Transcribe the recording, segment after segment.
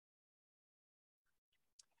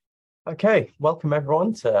Okay, welcome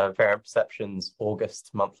everyone to Variant Perception's August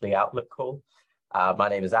monthly Outlook call. My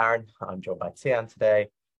name is Aaron. I'm joined by Tian today.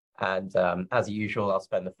 And as usual, I'll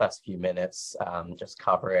spend the first few minutes just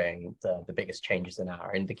covering the biggest changes in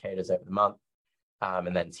our indicators over the month.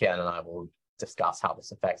 And then Tian and I will discuss how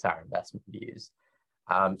this affects our investment views.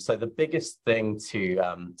 So the biggest thing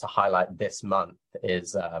to highlight this month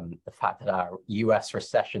is the fact that our US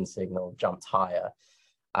recession signal jumped higher,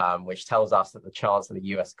 which tells us that the chance that the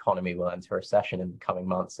US economy will enter a recession in the coming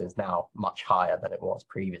months is now much higher than it was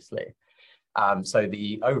previously. So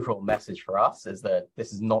the overall message for us is that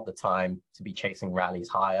this is not the time to be chasing rallies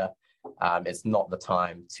higher. It's not the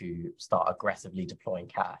time to start aggressively deploying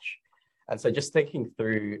cash. And so just thinking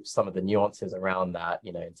through some of the nuances around that,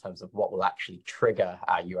 in terms of what will actually trigger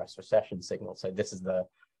our US recession signal. So this is the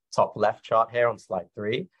top left chart here on slide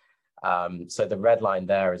 3. So the red line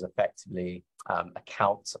there is effectively a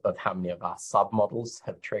count of how many of our submodels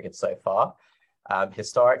have triggered so far.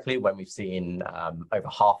 Historically, when we've seen over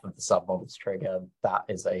half of the submodels trigger, that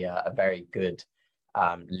is a very good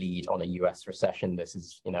lead on a US recession. This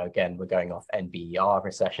is, again, we're going off NBER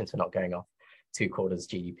recessions, we're not going off 2 quarters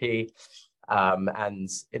GDP. And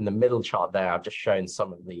in the middle chart there, I've just shown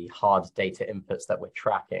some of the hard data inputs that we're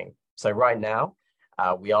tracking. So right now,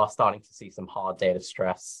 we are starting to see some hard data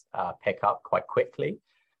stress pick up quite quickly.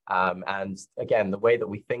 And again, the way that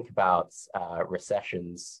we think about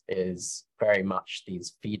recessions is very much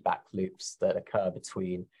these feedback loops that occur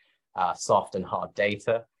between soft and hard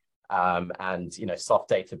data. And soft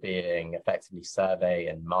data being effectively survey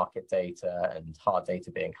and market data, and hard data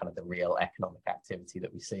being kind of the real economic activity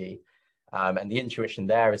that we see. And the intuition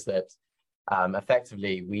there is that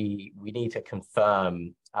effectively we need to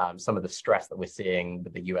confirm some of the stress that we're seeing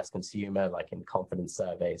with the US consumer, like in confidence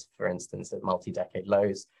surveys, for instance, at multi-decade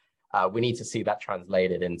lows. We need to see that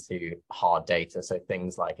translated into hard data. So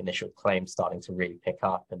things like initial claims starting to really pick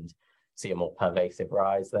up and see a more pervasive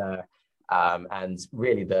rise there. And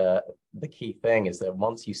really the key thing is that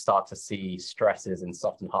once you start to see stresses in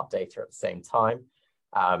soft and hard data at the same time,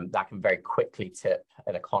 that can very quickly tip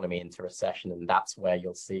an economy into recession. And that's where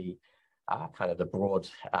you'll see kind of the broad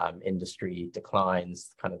industry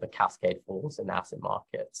declines, kind of the cascade falls in asset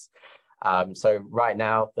markets. So right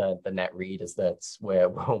now, the net read is that we're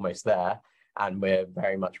almost there, and we're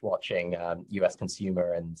very much watching US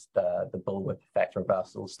consumer and the bullwhip effect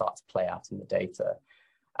reversals start to play out in the data.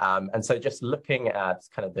 And so just looking at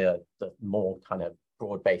kind of the more kind of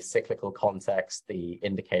broad-based cyclical context, the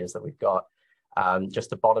indicators that we've got,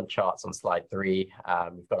 just the bottom charts on slide 3,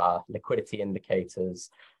 we've got our liquidity indicators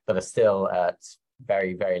that are still at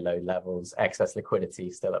very, very low levels, excess liquidity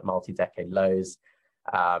still at multi-decade lows.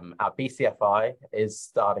 Our BCFI is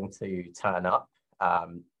starting to turn up.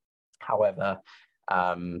 However,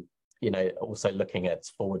 also looking at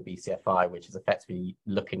forward BCFI, which is effectively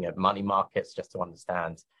looking at money markets just to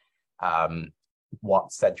understand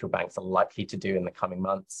what central banks are likely to do in the coming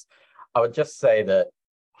months. I would just say that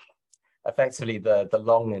effectively the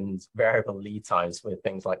long and variable lead times with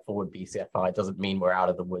things like forward BCFI doesn't mean we're out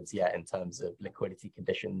of the woods yet in terms of liquidity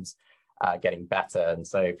conditions getting better. And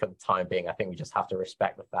so for the time being, I think we just have to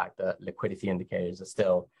respect the fact that liquidity indicators are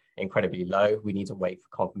still incredibly low. We need to wait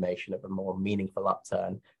for confirmation of a more meaningful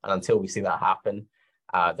upturn. And until we see that happen,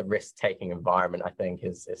 the risk-taking environment, I think,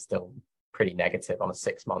 is still pretty negative on a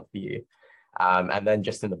 6-month view. And then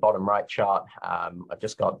just in the bottom right chart, I've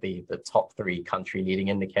just got the top 3 country leading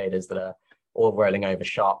indicators that are all rolling over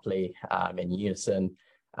sharply in unison.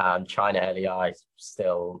 China LEI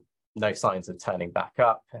still no signs of turning back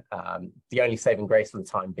up. The only saving grace for the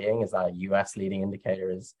time being is our US leading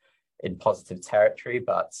indicator is in positive territory,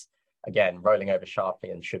 but again, rolling over sharply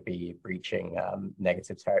and should be breaching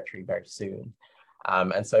negative territory very soon.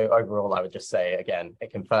 And so overall, I would just say, again,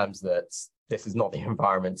 it confirms that this is not the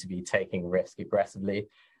environment to be taking risk aggressively.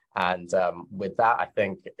 And with that, I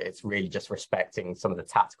think it's really just respecting some of the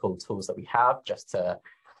tactical tools that we have just to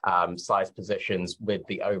size positions with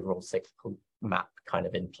the overall cyclical map kind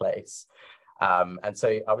of in place. And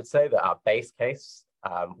so I would say that our base case,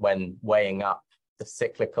 when weighing up the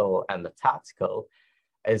cyclical and the tactical,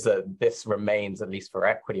 is that this remains, at least for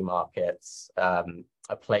equity markets, a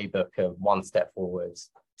playbook of 1 step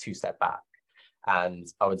forwards, 2 step back. And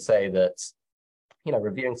I would say that,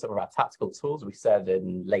 reviewing some of our tactical tools, we said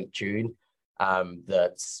in late June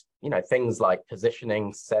that, things like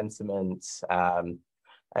positioning, sentiment,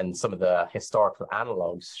 and some of the historical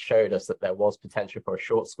analogs showed us that there was potential for a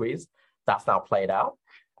short squeeze. That's now played out.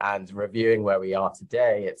 And reviewing where we are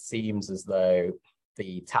today, it seems as though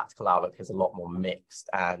the tactical outlook is a lot more mixed.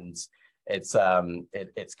 And it's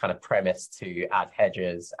kind of premised to add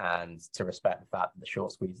hedges and to respect the fact that the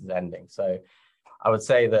short squeeze is ending. So I would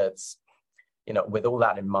say that, you know, with all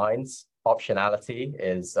that in mind, optionality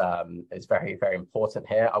is very, very important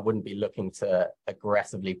here. I wouldn't be looking to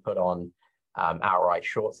aggressively put on outright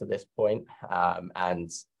shorts at this point.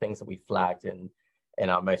 And things that we flagged in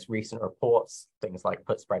our most recent reports, things like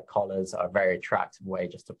put spread collars are a very attractive way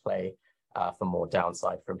just to play for more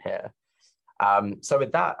downside from here. So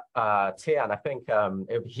with that, Tian, I think it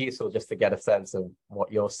would be useful just to get a sense of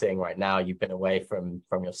what you're seeing right now. You've been away from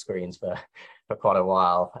your screens for quite a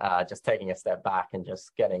while, just taking a step back and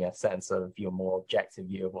just getting a sense of your more objective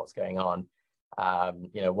view of what's going on.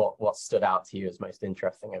 You know, what stood out to you as most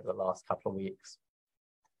interesting over the last couple of weeks?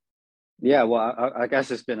 Yeah, well, I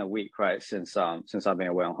guess it's been a week, right, since I've been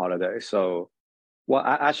away on holiday. So, well,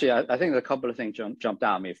 I think a couple of things jumped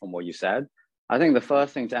out at me from what you said. I think the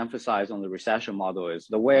first thing to emphasize on the recession model is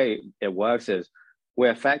the way it works is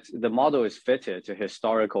the model is fitted to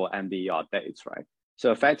historical NBER dates, right?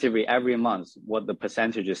 So effectively every month, what the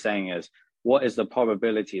percentage is saying is, what is the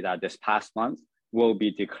probability that this past month will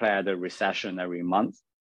be declared a recessionary month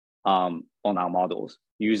on our models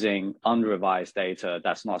using unrevised data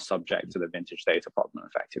that's not subject to the vintage data problem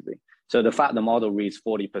effectively. So the fact the model reads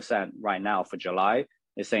 40% right now for July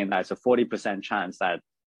is saying that it's a 40% chance that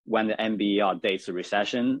when the NBER dates a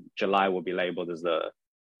recession, July will be labeled as a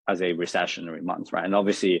recessionary month, right? And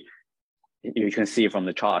obviously, you can see from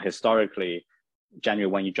the chart historically,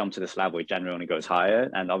 January, when you jump to this level, it generally only goes higher.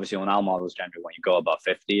 And obviously on our models, January, when you go above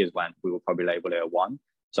 50 is when we will probably label it a 1.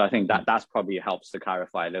 So I think that's probably helps to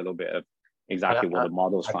clarify a little bit of exactly what the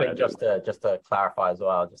model's trying to do. Just to clarify as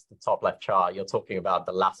well, just the top left chart, you're talking about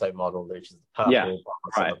the lasso model, which is the purple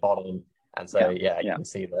box on the bottom. And so, you can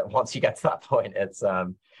see that once you get to that point, it's,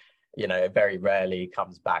 you know, it very rarely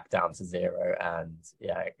comes back down to zero. And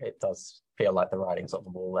it does feel like the writing's on the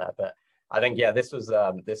wall there. But I think, this was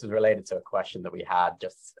related to a question that we had,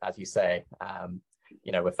 just as you say,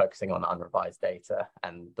 you know, we're focusing on unrevised data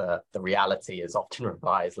and the reality is often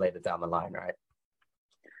revised later down the line, right?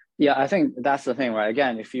 Yeah, I think that's the thing, right?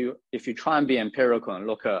 Again, if you try and be empirical and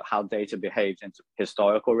look at how data behaves in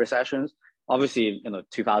historical recessions, obviously, you know,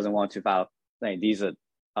 2001, 2000, these are,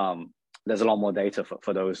 there's a lot more data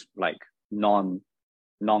for those like non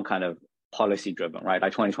kind of policy driven, right?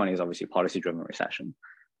 Like 2020 is obviously policy driven recession.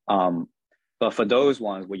 But for those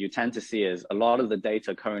ones, what you tend to see is a lot of the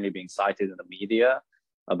data currently being cited in the media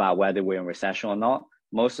about whether we're in recession or not,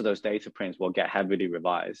 most of those data prints will get heavily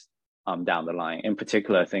revised down the line. In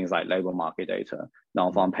particular, things like labor market data,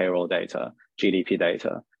 non-farm payroll data, GDP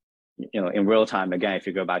data. You know, in real time, again, if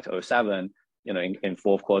you go back to 2007, you know, in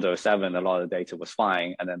fourth quarter 2007, a lot of the data was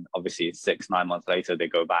fine. And then obviously 6-9 months later, they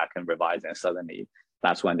go back and revise it. And suddenly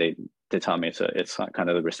that's when they determine it's kind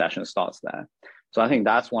of the recession starts there. So I think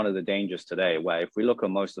that's one of the dangers today, where if we look at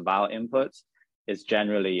most of our inputs, it's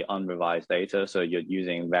generally unrevised data. So you're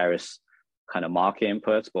using various kind of market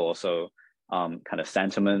inputs, but also kind of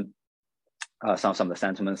sentiment, some of the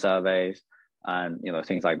sentiment surveys, and you know,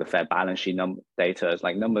 things like the Fed balance sheet data. It's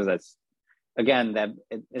like numbers that's, again,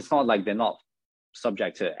 it's not like they're not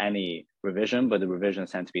subject to any revision, but the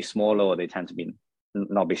revisions tend to be smaller, or they tend to be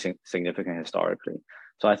not be significant historically.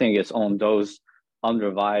 So I think it's on those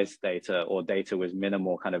unrevised data or data with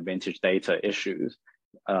minimal kind of vintage data issues,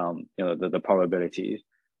 you know, the probability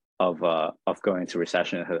of going into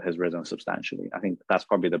recession has risen substantially. I think that's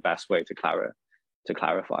probably the best way to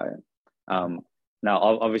clarify it. Now,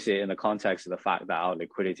 obviously, in the context of the fact that our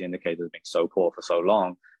liquidity indicator has been so poor for so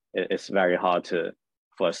long, it's very hard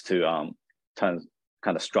for us to turn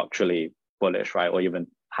kind of structurally bullish, right? Or even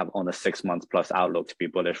have on a 6 months plus outlook to be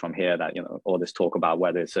bullish from here. That, you know, all this talk about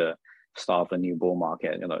whether it's a start of a new bull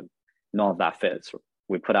market, you know, none of that fits.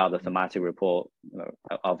 We put out the thematic report, you know,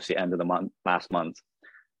 obviously end of the month, last month.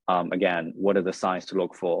 Again, what are the signs to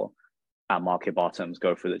look for at market bottoms?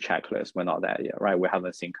 Go through the checklist. We're not there yet, right? We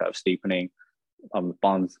haven't seen curve steepening.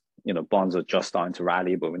 Bonds are just starting to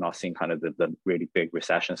rally, but we're not seeing kind of the really big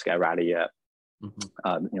recession scare rally yet.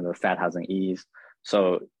 Mm-hmm. You know, the Fed hasn't eased.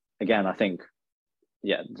 So again, I think,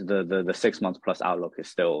 the 6 months plus outlook is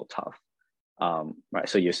still tough. Right.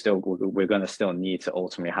 So we're going to still need to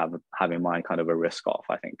ultimately have in mind kind of a risk off,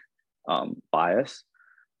 I think, bias.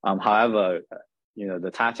 However, you know,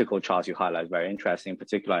 the tactical charts you highlight is very interesting. In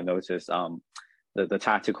particular, I noticed the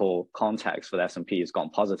tactical context for the S&P has gone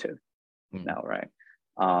positive now, right?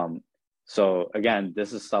 So again,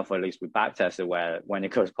 this is stuff at least we back tested, where when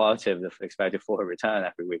it goes positive, the expected forward return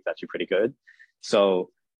every week is actually pretty good. So,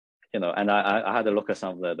 you know, and I had to look at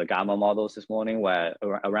some of the gamma models this morning, where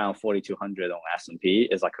around 4,200 on S&P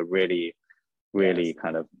is like a really really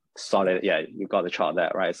kind of solid. Yeah, you've got the chart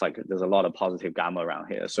there, right? It's like there's a lot of positive gamma around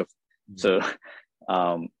here. So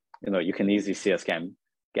you can easily see us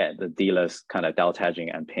get the dealers kind of delta hedging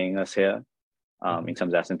and paying us here in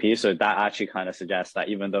terms of S&P. So that actually kind of suggests that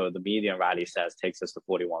even though the median rally says takes us to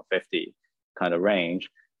 4150 kind of range,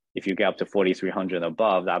 if you get up to 4300 and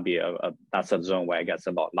above, that's a zone where it gets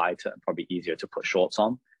a lot lighter and probably easier to put shorts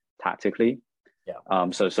on tactically. Yeah.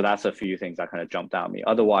 So that's a few things that kind of jumped out at me.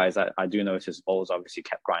 Otherwise, I do notice bulls obviously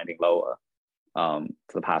kept grinding lower for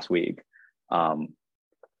the past week,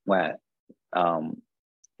 where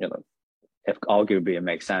if arguably it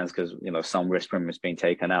makes sense because some risk premium is being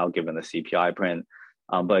taken out given the CPI print.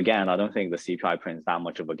 But again, I don't think the CPI print is that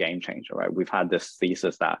much of a game changer, right? We've had this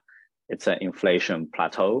thesis that it's an inflation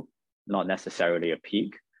plateau, not necessarily a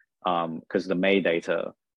peak, because the May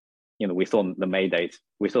data, we thought the May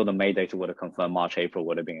data would have confirmed March, April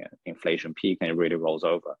would have been an inflation peak, and it really rolls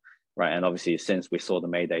over, right? And obviously, since we saw the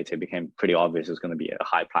May data, it became pretty obvious it's going to be a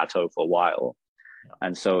high plateau for a while. Yeah.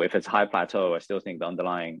 And so, if it's a high plateau, I still think the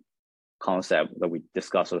underlying concept that we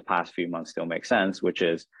discussed for the past few months still makes sense, which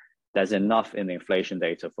is there's enough in the inflation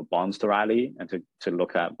data for bonds to rally and to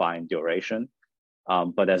look at buying duration,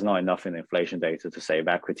 but there's not enough in the inflation data to save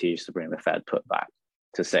equities, to bring the Fed put back,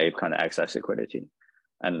 to save kind of excess liquidity.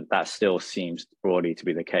 And that still seems broadly to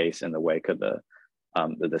be the case in the wake of the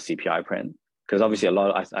CPI print, because obviously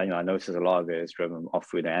I noticed a lot of it is driven off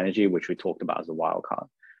food and energy, which we talked about as a wild card,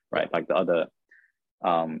 right? Like the other,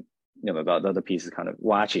 the other pieces kind of,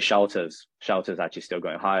 well, actually shelters actually still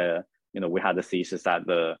going higher. We had the thesis that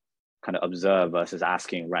the kind of observed versus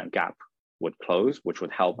asking rent gap would close, which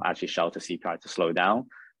would help actually shelter CPI to slow down.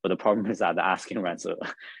 But the problem is that the asking rents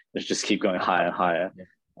just keep going higher and higher. Yeah.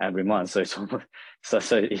 Every month, so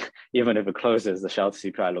even if it closes, the shelter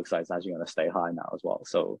CPI looks like it's actually going to stay high now as well.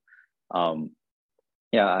 So,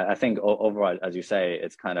 I think overall, as you say,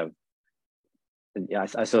 it's kind of,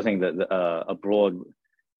 I still think that a broad,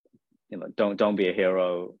 don't be a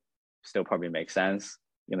hero, still probably makes sense.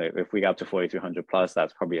 If we get up to 4,300 plus,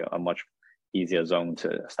 that's probably a much easier zone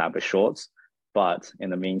to establish shorts. But in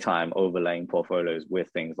the meantime, overlaying portfolios with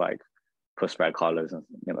things like put spread collars, and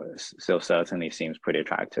still certainly seems pretty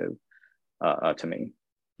attractive to me.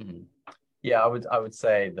 Mm-hmm. Yeah, I would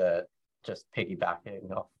say that, just piggybacking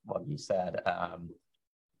off what you said,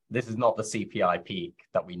 this is not the CPI peak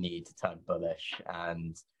that we need to turn bullish.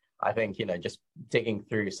 And I think, just digging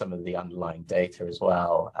through some of the underlying data as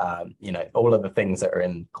well, all of the things that are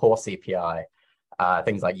in core CPI,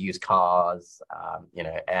 things like used cars,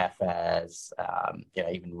 airfares,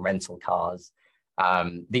 even rental cars.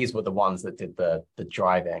 These were the ones that did the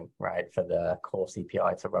driving, right, for the core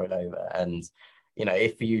CPI to roll over. And,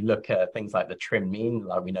 if you look at things like the trim mean,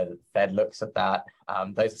 like we know that the Fed looks at that,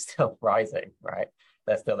 those are still rising, right?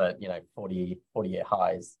 They're still at, 40-year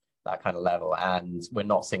highs, that kind of level. And we're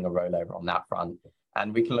not seeing a rollover on that front.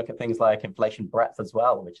 And we can look at things like inflation breadth as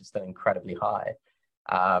well, which is still incredibly high.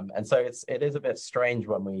 And so it is a bit strange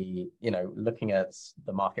when we, looking at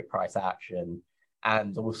the market price action,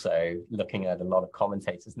 and also looking at a lot of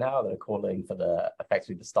commentators now that are calling for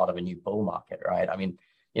effectively the start of a new bull market, right? I mean,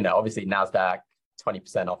 obviously NASDAQ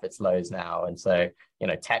 20% off its lows now. And so,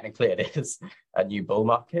 technically it is a new bull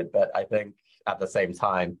market, but I think at the same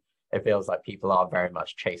time, it feels like people are very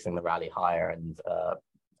much chasing the rally higher and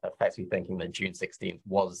effectively thinking that June 16th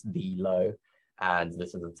was the low and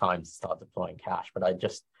this is the time to start deploying cash. But I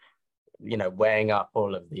just, weighing up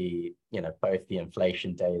all of the, both the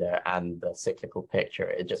inflation data and the cyclical picture,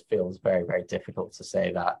 it just feels very, very difficult to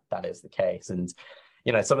say that that is the case. And,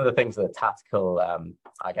 some of the things that are tactical,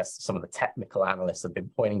 I guess some of the technical analysts have been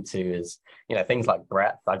pointing to is, things like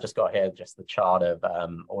breadth. I've just got here just the chart of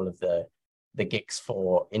all of the GICS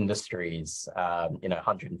for industries,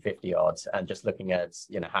 150 odds, and just looking at,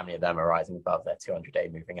 how many of them are rising above their 200-day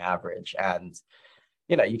moving average. And,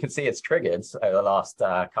 you can see it's triggered over the last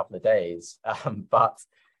couple of days, but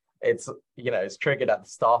it's triggered at the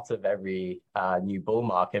start of every new bull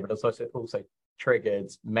market, but it's also triggered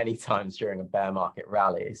many times during a bear market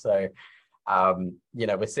rally. So,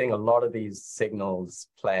 we're seeing a lot of these signals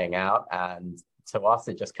playing out, and to us,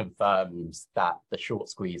 it just confirms that the short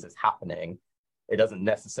squeeze is happening. It doesn't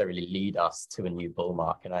necessarily lead us to a new bull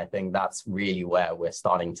market. And I think that's really where we're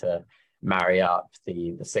starting to marry up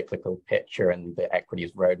the cyclical picture and the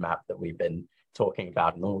equities roadmap that we've been talking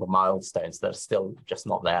about, and all the milestones that are still just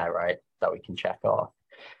not there, right, that we can check off.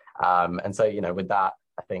 And so, with that,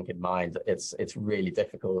 I think in mind, it's really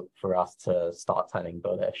difficult for us to start turning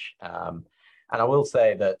bullish. And I will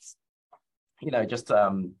say that, just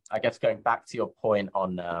I guess going back to your point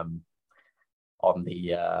on on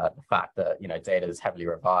the fact that, data is heavily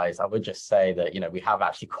revised. I would just say that, we have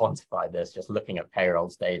actually quantified this just looking at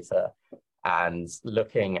payrolls data and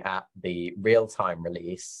looking at the real-time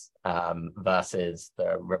release versus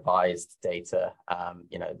the revised data,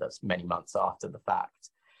 that's many months after the fact.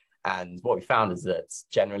 And what we found is that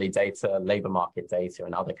generally data, labor market data,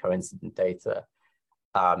 and other coincident data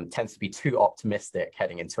tends to be too optimistic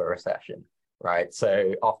heading into a recession, right?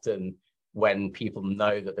 So often when people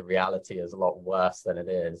know that the reality is a lot worse than it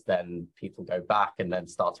is, then people go back and then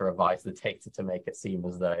start to revise the data to make it seem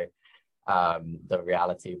as though the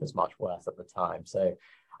reality was much worse at the time. So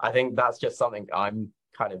I think that's just something I'm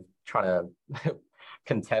kind of trying to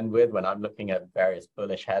contend with when I'm looking at various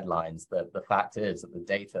bullish headlines, that the fact is that the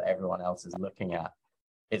data everyone else is looking at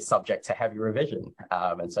is subject to heavy revision.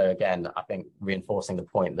 And so again, I think reinforcing the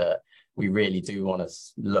point that we really do want to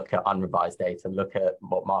look at unrevised data, look at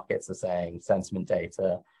what markets are saying, sentiment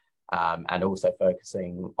data, and also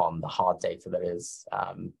focusing on the hard data that is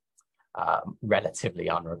relatively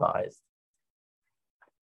unrevised.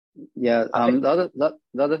 Yeah, the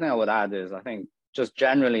other thing I would add is, I think just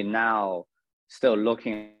generally now still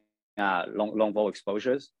looking at long vol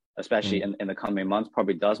exposures, especially in the coming months,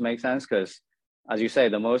 probably does make sense, because as you say,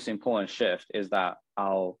 the most important shift is that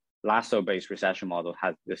our lasso-based recession model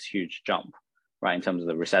has this huge jump, right, in terms of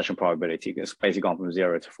the recession probability. It's basically gone from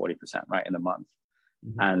 0 to 40%, right, in a month.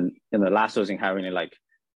 And lasso is inherently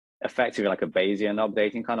effectively like a Bayesian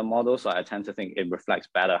updating kind of model. So I tend to think it reflects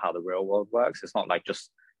better how the real world works. It's not like just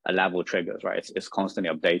a level triggers, right? It's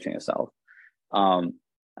constantly updating itself.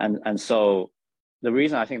 And so the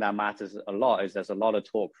reason I think that matters a lot is there's a lot of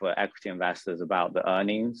talk for equity investors about the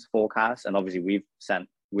earnings forecast. And obviously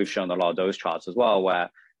we've shown a lot of those charts as well,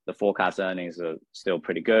 where the forecast earnings are still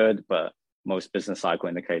pretty good, but most business cycle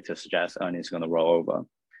indicators suggest earnings are going to roll over.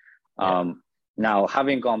 Yeah. Now,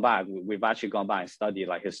 having gone back, we've actually gone back and studied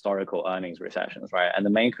historical earnings recessions, right? And the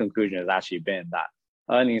main conclusion has actually been that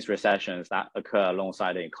earnings recessions that occur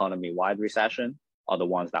alongside an economy-wide recession are the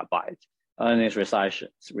ones that bite. Earnings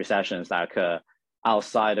recessions that occur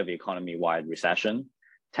outside of economy-wide recession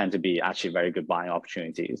tend to be actually very good buying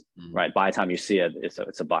opportunities, right? By the time you see it,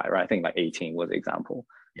 it's a buy, right? I think 18 was the example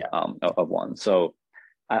of one. So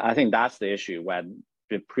I think that's the issue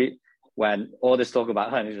when all this talk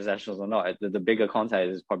about earnings recessions or not, the bigger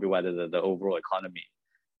context is probably whether the overall economy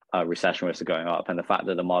recession risk is going up, and the fact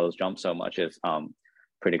that the models jump so much is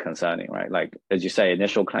pretty concerning, right? Like, as you say,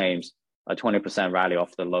 initial claims, a 20% rally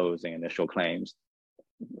off the lows in initial claims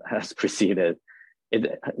has preceded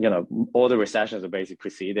it. All the recessions are basically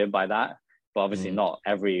preceded by that, but obviously not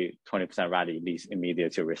every 20% rally leads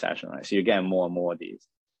immediately to a recession, right? So you're getting more and more of these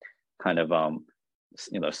kind of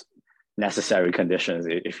necessary conditions,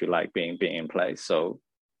 if you like, being in place. So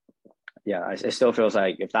yeah, it still feels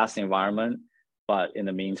like if that's the environment, but in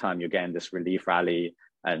the meantime, you're getting this relief rally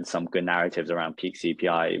and some good narratives around peak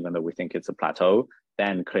CPI, even though we think it's a plateau,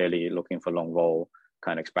 then clearly looking for long roll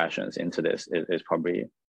kind of expressions into this is probably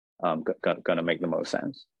going to make the most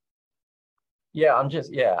sense. Yeah,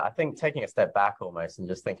 I think taking a step back almost and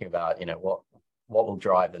just thinking about, what will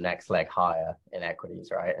drive the next leg higher in equities,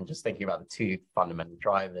 right? And just thinking about the two fundamental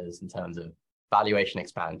drivers in terms of valuation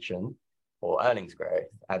expansion or earnings growth.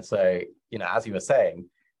 And so, as you were saying,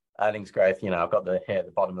 earnings growth, I've got the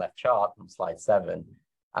bottom left chart from slide 7,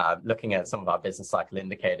 looking at some of our business cycle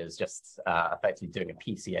indicators, just effectively doing a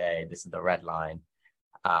PCA. This is the red line.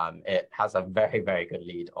 It has a very, very good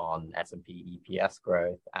lead on S&P EPS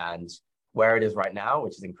growth, and where it is right now,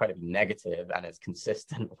 which is incredibly negative and it's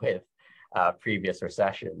consistent with previous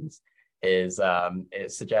recessions, is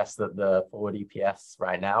it suggests that the forward EPS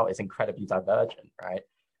right now is incredibly divergent, right?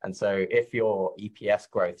 And so if your EPS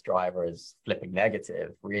growth driver is flipping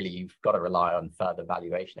negative, really you've got to rely on further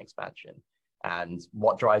valuation expansion. And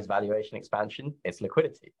what drives valuation expansion? It's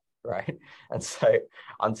liquidity, right? And so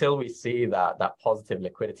until we see that positive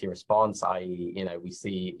liquidity response, i.e., we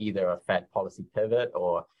see either a Fed policy pivot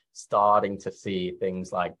or starting to see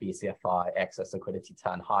things like BCFI excess liquidity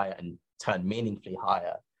turn higher and turn meaningfully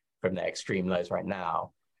higher from the extreme lows right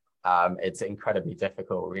now, it's incredibly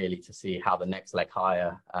difficult really to see how the next leg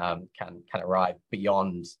higher can arrive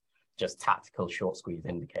beyond just tactical short squeeze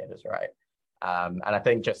indicators, right? And I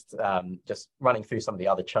think just running through some of the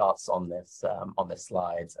other charts on this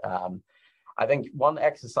slide, I think one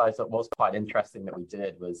exercise that was quite interesting that we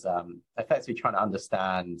did was effectively trying to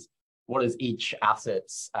understand what is each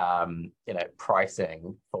asset's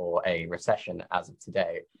pricing for a recession as of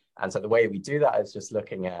today. And so the way we do that is just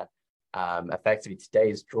looking at effectively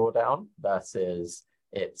today's drawdown versus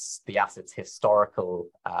the asset's historical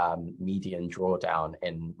median drawdown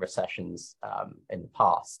in recessions in the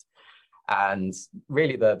past. And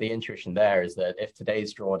really the intuition there is that if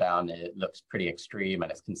today's drawdown, it looks pretty extreme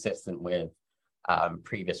and it's consistent with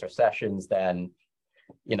previous recessions, then,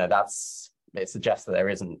 it suggests that there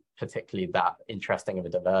isn't particularly that interesting of a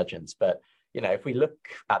divergence. But, if we look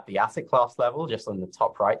at the asset class level, just on the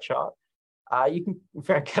top right chart, you can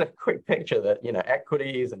get a quick picture that,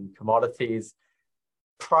 equities and commodities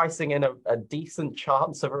pricing in a decent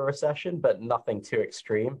chance of a recession, but nothing too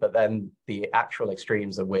extreme. But then the actual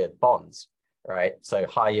extremes are with bonds, right? So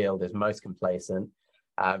high yield is most complacent,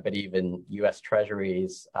 but even US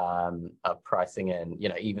Treasuries are pricing in,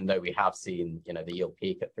 even though we have seen, the yield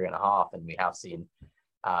peak at 3.5, and we have seen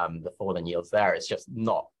the fall in yields there, it's just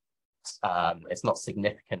not, it's not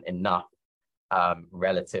significant enough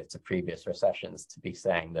relative to previous recessions to be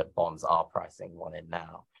saying that bonds are pricing one in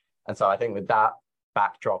now. And so I think with that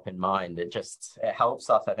backdrop in mind, it helps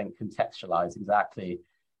us, I think, contextualize exactly,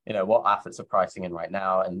 what assets are pricing in right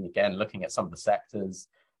now. And again, looking at some of the sectors,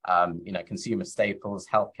 consumer staples,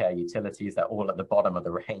 healthcare, utilities, they're all at the bottom of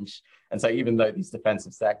the range. And so even though these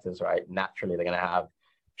defensive sectors, right, naturally they're going to have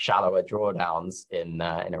shallower drawdowns in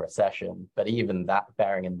a recession, but even that,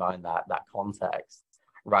 bearing in mind that context,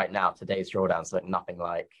 right now today's drawdowns look nothing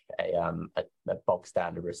like a bog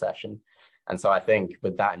standard recession. And so I think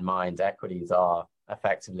with that in mind, equities are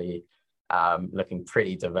effectively looking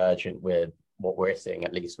pretty divergent with what we're seeing,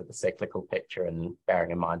 at least with the cyclical picture, and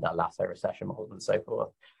bearing in mind that Lasso recession model and so forth.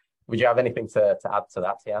 Would you have anything to add to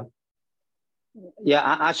that, Tian?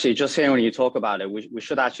 Yeah, actually, just hearing when you talk about it, we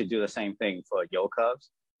should actually do the same thing for yield curves,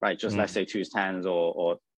 right? Just let's say 2s10s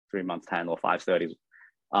or 3-month 10 or 530s,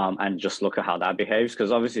 and just look at how that behaves.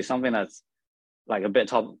 Because obviously something that's like a bit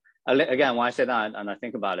top, again, when I say that and I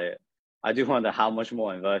think about it, I do wonder how much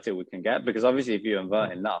more inverted we can get, because obviously if you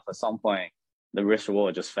invert enough, at some point the risk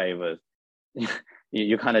reward just favors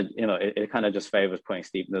you kind of, it kind of just favors putting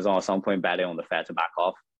steepness on, at some point betting on the Fed to back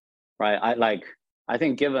off, right? I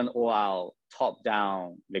think given all our top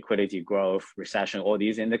down liquidity growth, recession, all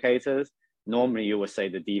these indicators, normally you would say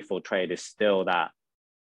the default trade is still that,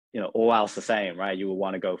 all else the same, right? You will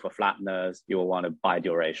want to go for flatteners, you will want to buy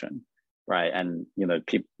duration, right? And,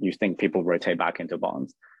 you think people rotate back into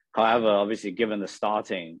bonds. However, obviously, given the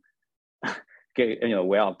starting,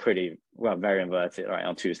 we are very inverted, right,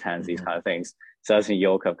 on 2s10s, these kind of things. Certainly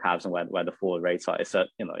yield curve caps and where the forward rates are, it's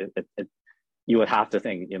you would have to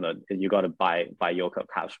think, you got to buy yield curve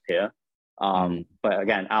caps here. But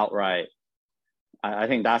again, outright, I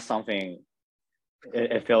think that's something.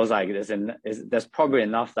 It feels like there's probably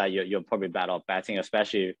enough that you're probably better off betting,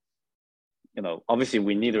 especially, obviously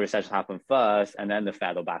we need the recession to happen first, and then the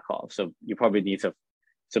Fed will back off. So you probably need to.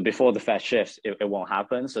 So before the Fed shifts, it won't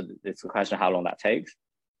happen. So it's a question of how long that takes.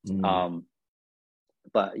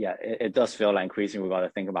 But yeah, it does feel like increasingly we've got to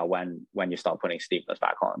think about when you start putting steepness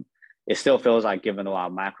back on. It still feels like, given all our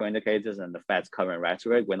macro indicators and the Fed's current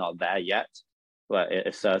rhetoric, we're not there yet, but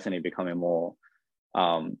it's certainly becoming more,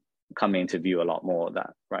 coming into view a lot more of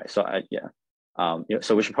that, right? So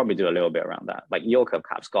so we should probably do a little bit around that. Like yield curve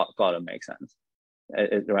caps got to make sense,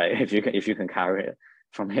 right? If you can carry it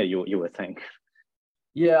from here, you would think.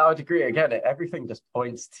 Yeah, I would agree. Again, everything just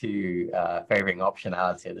points to favoring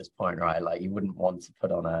optionality at this point, right? Like you wouldn't want to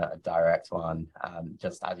put on a direct one.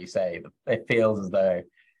 Just as you say, it feels as though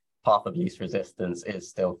path of least resistance is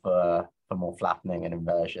still for more flattening and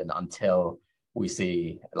inversion until we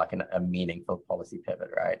see like a meaningful policy pivot,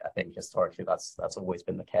 right? I think historically that's always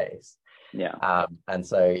been the case. Yeah. And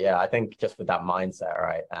so, yeah, I think just with that mindset,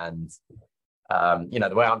 right? And,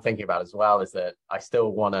 the way I'm thinking about it as well is that I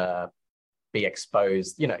still want to be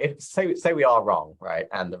exposed, if say we are wrong, right,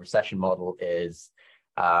 and the recession model is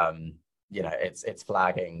it's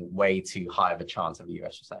flagging way too high of a chance of a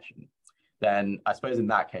US recession, then I suppose in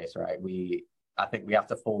that case, right, I think we have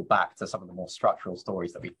to fall back to some of the more structural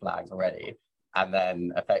stories that we flagged already, and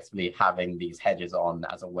then effectively having these hedges on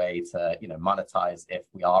as a way to monetize if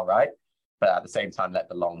we are right, but at the same time let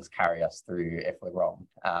the longs carry us through if we're wrong.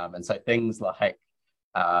 And so things like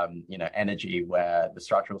energy, where the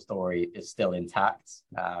structural story is still intact,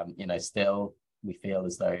 still we feel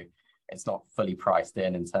as though it's not fully priced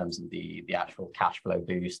in terms of the actual cash flow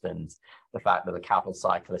boost, and the fact that the capital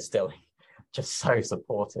cycle is still just so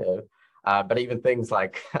supportive. But even things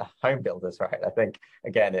like home builders, right? I think,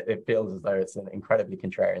 again, it feels as though it's an incredibly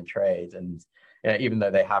contrarian trade. And even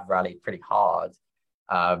though they have rallied pretty hard,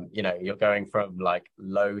 you're going from like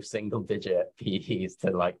low single digit PEs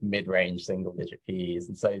to like mid-range single digit PEs.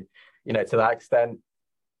 And so, to that extent,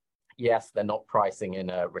 yes, they're not pricing in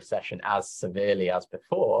a recession as severely as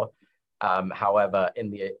before. However,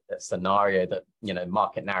 in the scenario that,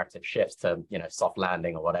 market narrative shifts to, soft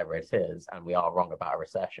landing or whatever it is, and we are wrong about a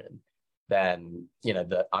recession, then,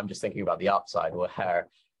 I'm just thinking about the upside where,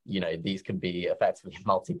 these can be effectively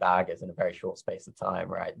multi-baggers in a very short space of time,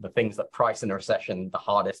 right? The things that price in a recession the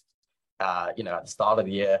hardest, at the start of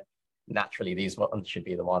the year, naturally these ones should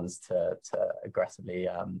be the ones to aggressively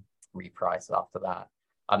reprice after that.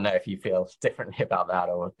 I don't know if you feel differently about that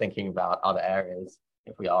or thinking about other areas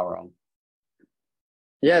if we are wrong.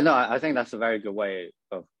 Yeah, no, I think that's a very good way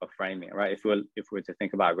of framing it, right? If we're to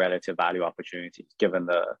think about relative value opportunities, given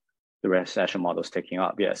the recession models ticking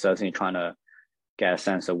up, yeah, certainly trying to get a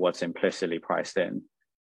sense of what's implicitly priced in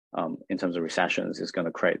terms of recessions is going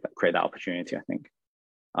to create that opportunity, I think.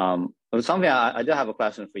 But something I did have a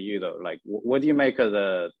question for you though, like what do you make of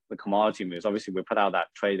the commodity moves? Obviously, we put out that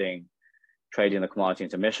trading the commodity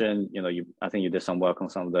intermission. I think you did some work on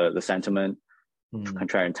some of the sentiment,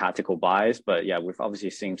 contrarian tactical buys, but yeah, we've obviously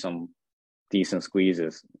seen some decent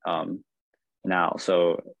squeezes now.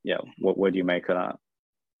 So yeah, what do you make of that?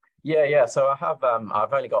 Yeah. So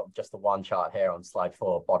I've only got just the one chart here on slide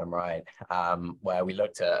 4, bottom right, where we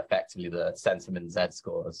looked at effectively the sentiment Z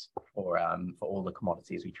scores for all the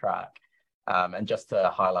commodities we track. And just to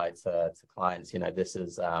highlight to clients, this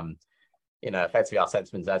is effectively our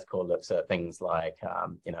sentiment Z score looks at things like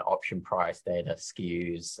option price data,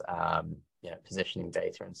 skews, positioning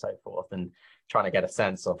data, and so forth, and trying to get a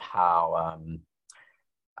sense of how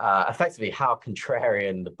effectively how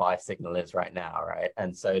contrarian the buy signal is right now, right?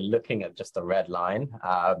 And so looking at just the red line,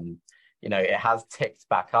 it has ticked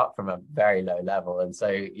back up from a very low level. And so,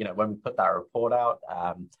 when we put that report out,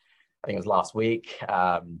 I think it was last week,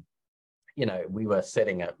 we were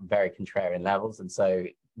sitting at very contrarian levels. And so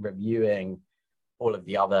reviewing all of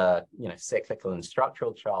the other, cyclical and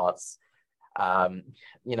structural charts,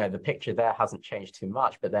 the picture there hasn't changed too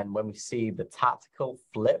much. But then when we see the tactical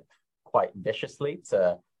flip quite viciously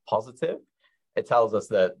to positive, it tells us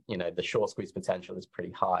that the short squeeze potential is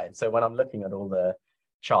pretty high. And so when I'm looking at all the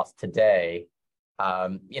charts today,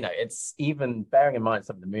 it's even bearing in mind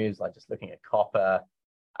some of the moves, like just looking at copper,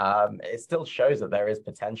 it still shows that there is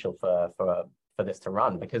potential for this to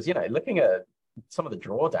run, because looking at some of the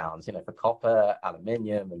drawdowns, for copper,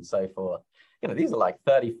 aluminium, and so forth, these are like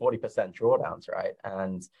 30-40% drawdowns, right?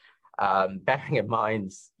 And bearing in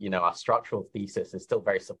mind, our structural thesis is still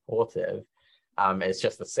very supportive. It's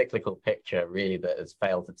just the cyclical picture really that has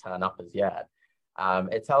failed to turn up as yet.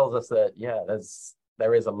 It tells us that,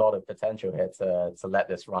 there is a lot of potential here to let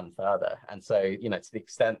this run further. And so, to the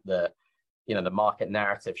extent that, the market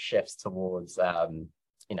narrative shifts towards,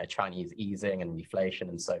 Chinese easing and deflation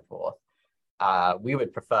and so forth, we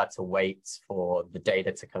would prefer to wait for the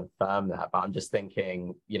data to confirm that. But I'm just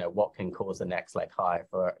thinking, what can cause the next leg high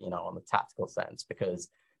for, on the tactical sense, because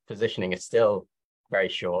positioning is still very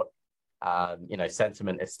short.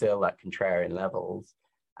 Sentiment is still at contrarian levels.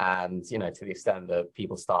 And, to the extent that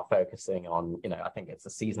people start focusing on, I think it's a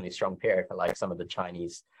seasonally strong period for like some of the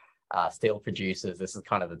Chinese steel producers. This is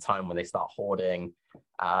kind of the time when they start hoarding.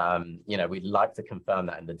 We'd like to confirm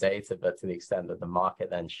that in the data, but to the extent that the market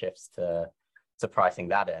then shifts to pricing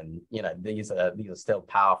that in, these are still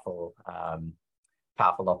powerful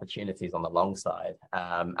opportunities on the long side.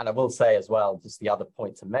 And I will say as well, just the other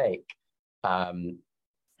point to make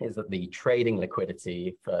is that the trading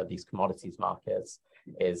liquidity for these commodities markets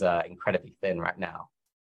is incredibly thin right now.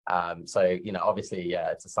 So, obviously,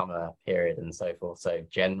 it's a summer period and so forth. So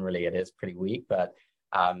generally it is pretty weak, but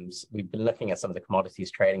we've been looking at some of the commodities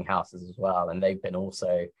trading houses as well, and they've been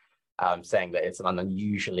also saying that it's an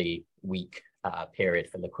unusually weak period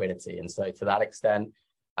for liquidity. And so to that extent,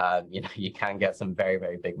 you can get some very,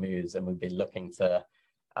 very big moves, and we've been looking to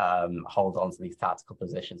hold on to these tactical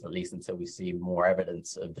positions, at least until we see more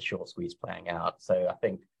evidence of the short squeeze playing out. So I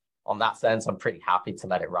think on that sense, I'm pretty happy to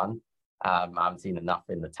let it run. I haven't seen enough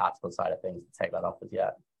in the tactical side of things to take that off as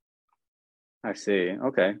yet. I see.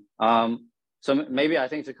 Okay. So maybe I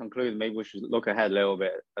think to conclude, maybe we should look ahead a little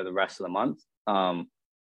bit at the rest of the month.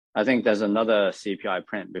 I think there's another CPI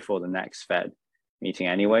print before the next Fed meeting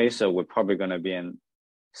anyway, so we're probably going to be in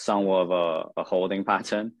somewhat of a holding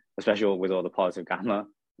pattern, especially with all the positive gamma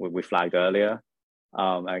we flagged earlier.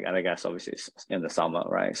 And I guess obviously it's in the summer,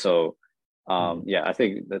 right? So yeah, I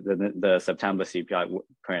think the September CPI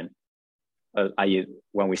print, i.e.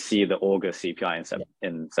 when we see the August CPI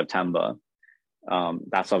in September,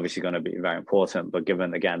 that's obviously going to be very important. But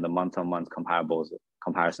given, again, the month-on-month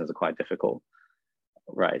comparisons are quite difficult,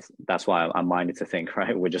 right? That's why I'm minded to think,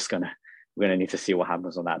 right, we're gonna need to see what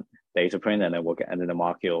happens on that data print, and then the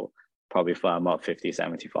market will probably firm up 50,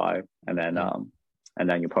 75, and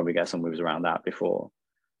then you'll probably get some moves around that before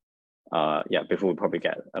we probably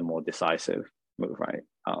get a more decisive move, right?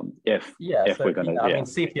 Yeah, If so we're gonna, I mean,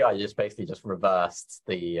 CPI just basically just reversed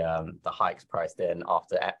the hikes priced in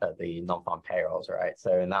after the non-farm payrolls, right?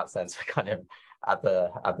 So in that sense, we're kind of at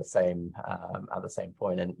the same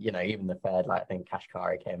point. And you know, even the Fed, like I think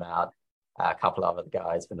Kashkari came out, a couple of other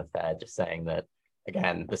guys from the Fed just saying that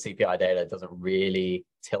again, the CPI data doesn't really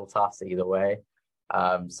tilt us either way.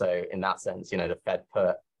 So in that sense, you know, the Fed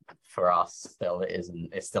put for us still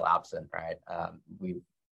isn't, it's still absent, right?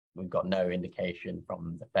 We've got no indication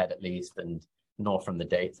from the Fed at least, and nor from the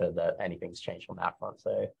data that anything's changed on that front.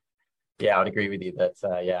 So yeah, I would agree with you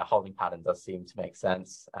that yeah, holding pattern does seem to make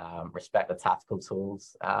sense. Respect the tactical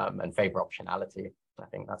tools and favor optionality. I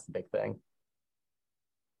think that's the big thing.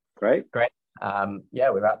 Great. Yeah,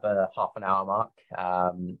 we're at the half an hour mark.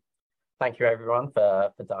 Thank you everyone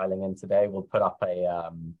for dialing in today. We'll put up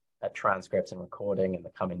a transcript and recording in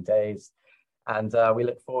the coming days. And we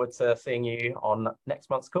look forward to seeing you on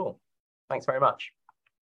next month's call. Thanks very much.